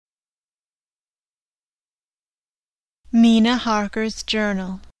Mina Harker's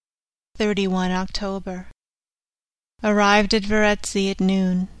Journal, 31 October. Arrived at Varetzi at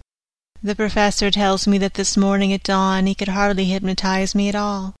noon. The professor tells me that this morning at dawn he could hardly hypnotize me at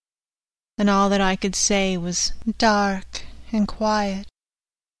all, and all that I could say was dark and quiet.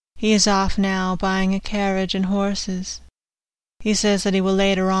 He is off now buying a carriage and horses. He says that he will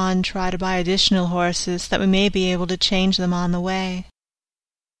later on try to buy additional horses, that we may be able to change them on the way.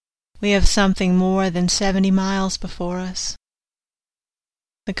 We have something more than 70 miles before us.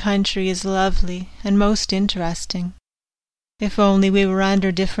 The country is lovely and most interesting. If only we were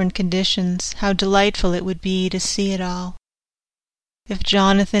under different conditions, how delightful it would be to see it all. If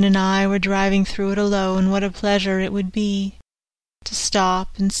Jonathan and I were driving through it alone, what a pleasure it would be to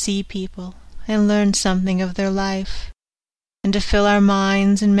stop and see people and learn something of their life, and to fill our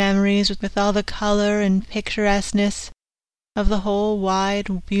minds and memories with all the color and picturesqueness of the whole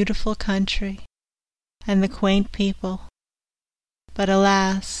wide, beautiful country, and the quaint people. But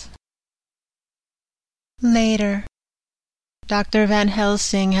alas! Later, Dr. Van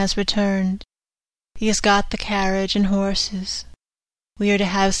Helsing has returned. He has got the carriage and horses. We are to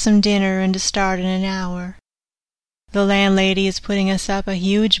have some dinner and to start in an hour. The landlady is putting us up a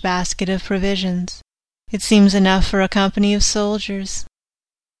huge basket of provisions. It seems enough for a company of soldiers.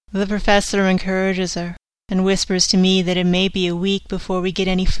 The professor encourages her, and whispers to me that it may be a week before we get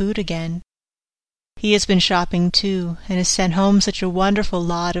any food again. He has been shopping too, and has sent home such a wonderful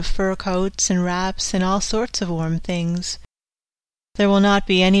lot of fur coats and wraps and all sorts of warm things. There will not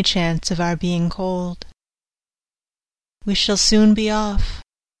be any chance of our being cold. We shall soon be off.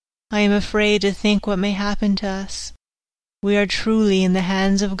 I am afraid to think what may happen to us. We are truly in the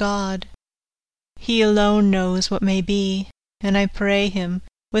hands of God. He alone knows what may be, and I pray Him,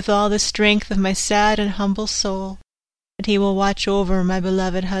 with all the strength of my sad and humble soul, that He will watch over my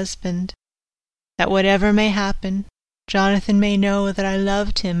beloved husband, that whatever may happen, Jonathan may know that I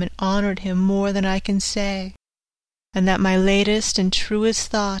loved him and honored him more than I can say, and that my latest and truest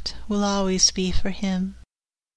thought will always be for him.